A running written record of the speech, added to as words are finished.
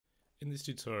In this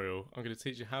tutorial, I'm going to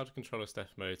teach you how to control a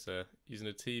stepper motor using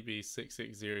a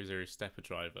TB6600 Stepper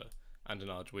Driver and an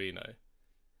Arduino.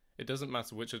 It doesn't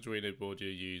matter which Arduino board you're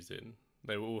using,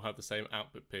 they will all have the same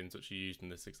output pins which are used in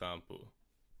this example.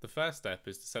 The first step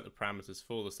is to set the parameters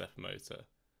for the stepper motor.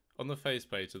 On the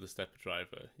faceplate of the stepper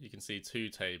driver, you can see two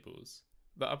tables.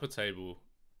 The upper table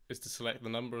is to select the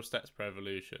number of steps per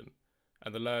evolution,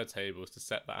 and the lower table is to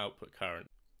set the output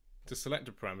current. To select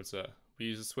a parameter, we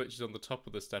use the switches on the top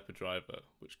of the stepper driver,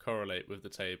 which correlate with the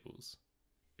tables.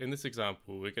 In this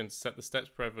example, we're going to set the steps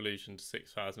per evolution to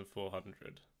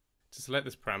 6,400. To select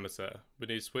this parameter, we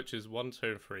need switches 1, 2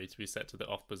 and 3 to be set to the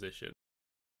off position.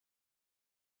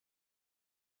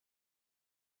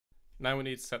 Now we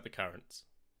need to set the current.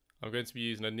 I'm going to be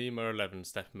using a NEMA 11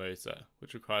 stepper motor,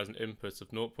 which requires an input of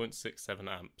 0.67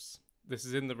 amps. This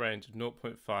is in the range of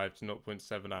 0.5 to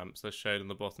 0.7 amps as shown on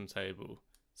the bottom table,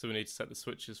 so we need to set the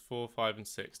switches 4, 5 and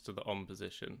 6 to the on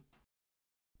position.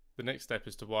 The next step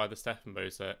is to wire the stepper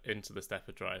motor into the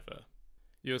stepper driver.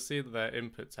 You'll see that there are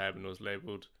input terminals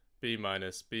labelled B-, B+, A-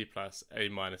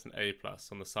 and A+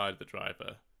 on the side of the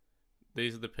driver.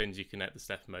 These are the pins you connect the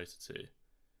stepper motor to.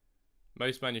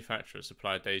 Most manufacturers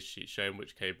supply a datasheet showing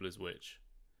which cable is which.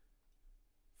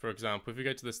 For example, if we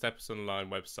go to the Steppers Online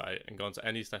website and go onto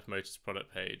any stepper motor's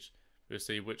product page, we'll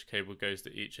see which cable goes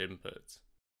to each input.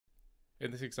 In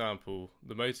this example,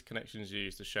 the motor connections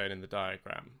used are shown in the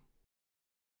diagram.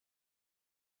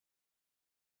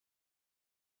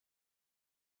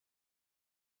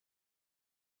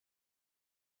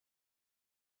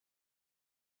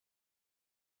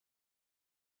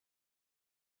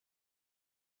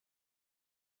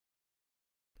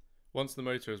 Once the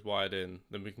motor is wired in,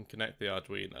 then we can connect the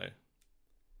Arduino.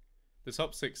 The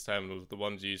top 6 terminals are the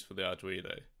ones used for the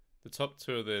Arduino. The top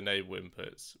 2 are the enable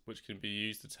inputs, which can be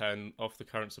used to turn off the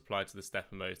current supply to the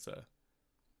stepper motor.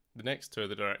 The next 2 are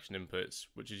the direction inputs,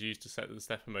 which is used to set the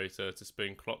stepper motor to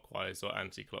spin clockwise or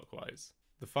anti-clockwise.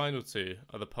 The final 2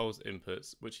 are the pulse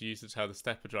inputs, which are used to tell the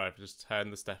stepper driver to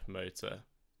turn the stepper motor.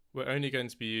 We're only going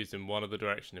to be using one of the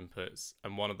direction inputs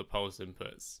and one of the pulse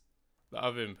inputs. The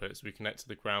other inputs we connect to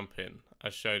the ground pin,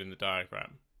 as shown in the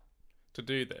diagram. To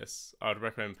do this, I would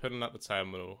recommend pulling out the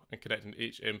terminal and connecting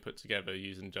each input together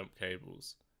using jump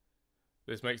cables.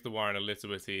 This makes the wiring a little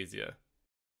bit easier.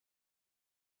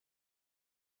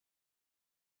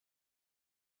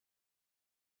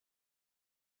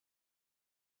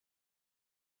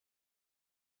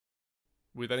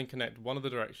 We then connect one of the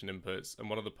direction inputs and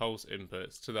one of the pulse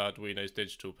inputs to the Arduino's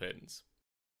digital pins.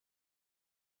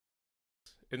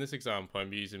 In this example,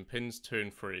 I'm using pins 2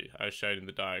 and 3 as shown in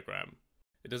the diagram.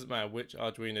 It doesn't matter which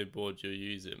Arduino board you're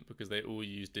using because they all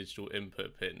use digital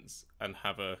input pins and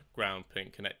have a ground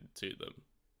pin connected to them.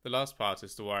 The last part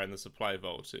is to wire in the supply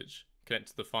voltage, connect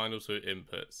to the final 2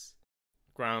 inputs,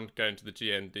 ground going to the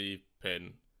GND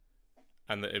pin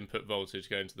and the input voltage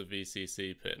going to the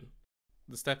VCC pin.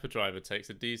 The stepper driver takes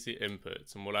a DC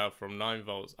input and will allow from 9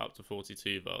 volts up to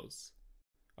 42 volts.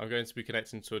 I'm going to be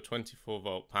connecting to a 24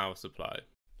 volt power supply.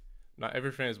 Now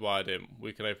everything is wired in,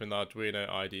 we can open the Arduino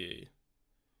IDE.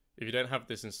 If you don't have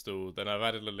this installed, then I've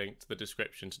added a link to the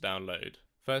description to download.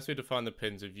 First we define the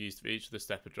pins we've used for each of the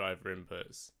stepper driver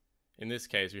inputs. In this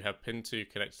case we have pin 2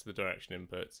 connected to the direction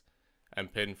input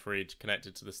and pin 3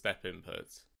 connected to the step input.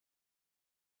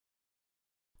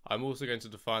 I'm also going to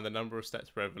define the number of steps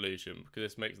per evolution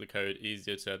because this makes the code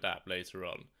easier to adapt later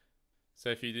on. So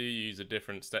if you do use a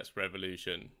different steps per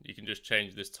evolution, you can just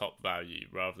change this top value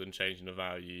rather than changing the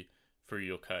value through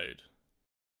your code.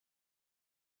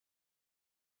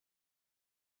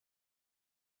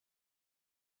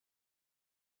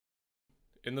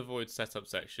 In the void setup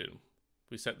section,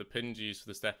 we set the pins used for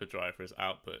the stepper driver as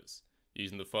outputs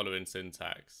using the following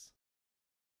syntax.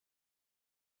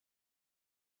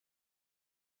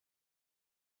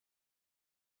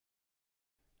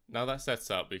 Now that's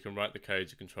set up, we can write the code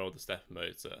to control the stepper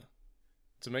motor.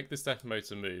 To make the stepper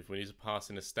motor move, we need to pass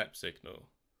in a step signal.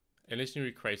 Initially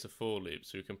we create a for loop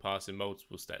so we can pass in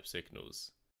multiple step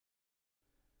signals.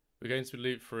 We're going to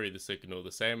loop through the signal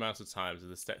the same amount of times as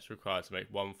the steps required to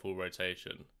make one full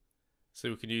rotation. So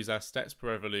we can use our steps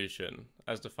per evolution,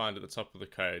 as defined at the top of the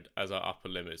code, as our upper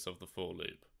limits of the for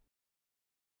loop.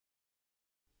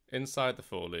 Inside the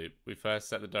for loop, we first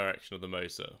set the direction of the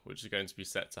motor, which is going to be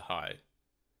set to high.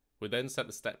 We then set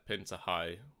the step pin to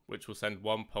high, which will send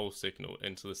one pulse signal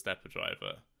into the stepper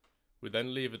driver. We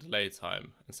then leave a delay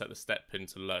time and set the step pin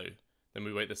to low, then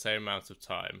we wait the same amount of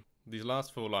time. These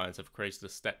last 4 lines have created a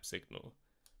step signal.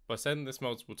 By sending this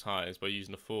multiple times by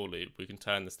using a for loop, we can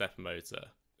turn the stepper motor.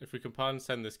 If we compile and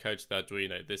send this code to the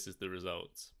Arduino, this is the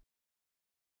result.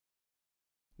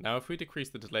 Now if we decrease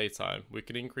the delay time, we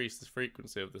can increase the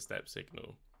frequency of the step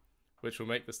signal, which will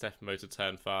make the stepper motor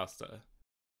turn faster,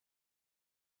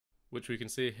 which we can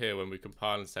see here when we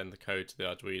compile and send the code to the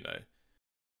Arduino.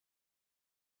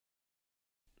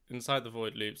 Inside the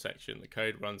void loop section, the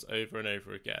code runs over and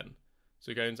over again,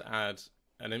 so we're going to add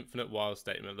an infinite while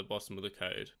statement at the bottom of the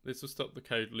code. This will stop the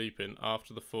code looping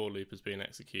after the for loop has been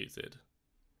executed.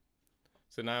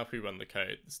 So now if we run the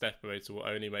code, the stepper motor will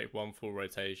only make one full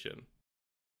rotation.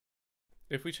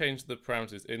 If we change the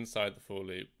parameters inside the for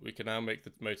loop, we can now make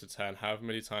the motor turn however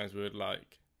many times we would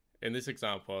like. In this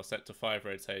example, I'll set to 5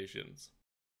 rotations.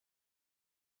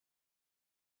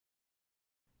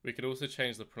 We can also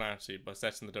change the polarity by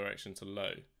setting the direction to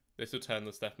low. This will turn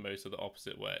the stepper motor the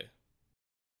opposite way.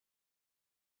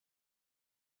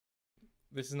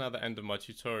 This is now the end of my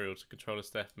tutorial to control a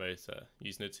stepper motor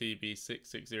using a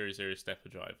TB6600 Stepper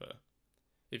Driver.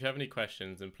 If you have any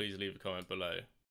questions, then please leave a comment below.